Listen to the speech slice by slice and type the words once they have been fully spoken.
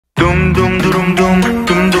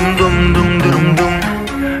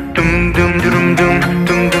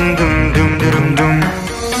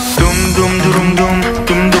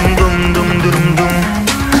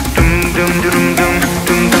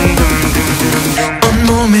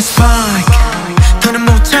온몸에 spark 더는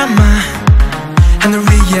못 참아 하늘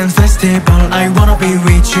위엔 festival I wanna be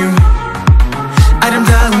with you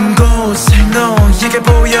아름다운 곳을 너에게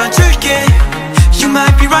보여줄게 You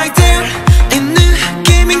might be right there 이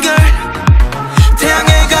느낌인걸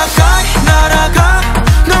태양에 가까이 날아가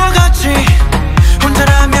너와 같이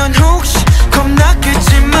혼자라면 혹시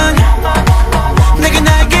겁났겠지만 내게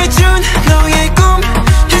날개 준 너의 꿈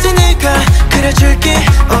이제 내가 그려줄게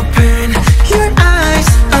Open your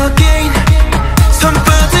eyes again 손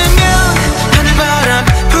뻗으면 하늘바람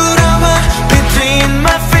불어와 Between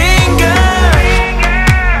my fingers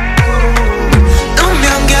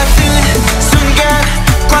운명 같은 순간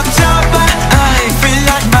꽉 잡아 I feel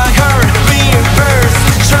like my heart reverse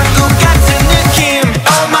천국 같은 느낌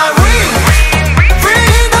On my wing Free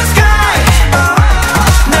in the sky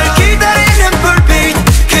널 기다리는 불빛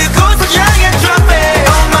그곳을 향해 drop it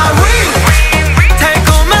On my wing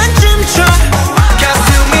달콤한 춤춰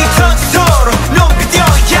가슴이 터지도록 높이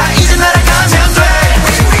뛰어야 이제 날아가면 돼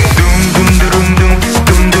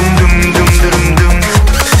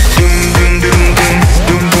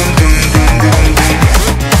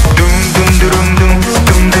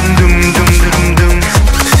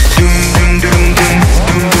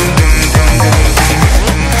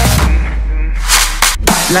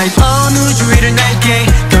Like 어느 주위를 날게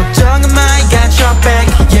걱정은 마 I got your back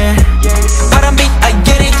yeah 바람빛 I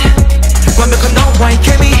get it 완벽한 너와의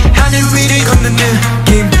케미 하늘 위를 걷는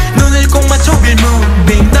느낌 눈을 꼭 맞춰 We're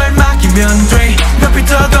moving 널 맡기면 돼 높이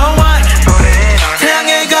떠도와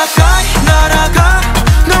태양에 가까이 날아가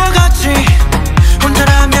너와 같이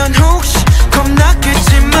혼자라면 혹시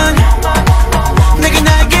겁났겠지만 내게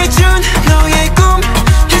날개 준 너의 꿈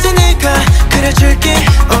이제 내가 그려줄게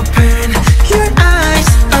Open your eyes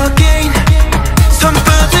again 손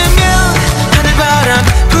뻗으면 하늘바람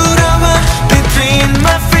불어와 Between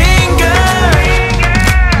my fingers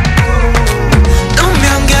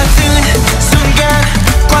운명 같은 순간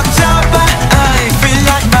꽉 잡아 I feel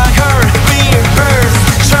like my heart reverse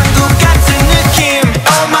천국 같은 느낌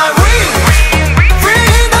On my wing Free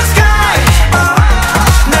in the sky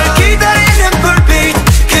널 기다리는 불빛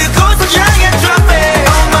그곳을 향해 drop it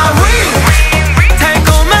On my wing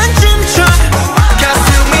달콤한 춤춰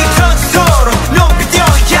가슴이 터지도록 높이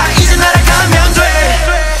뛰어야 이제 날아가면 돼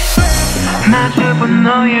마주본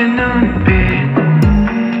너의 눈빛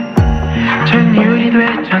전율이 돼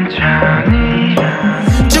천천히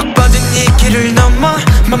쭉 뻗은 이 길을 넘어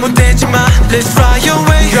맘 못 대지 마 Let's ride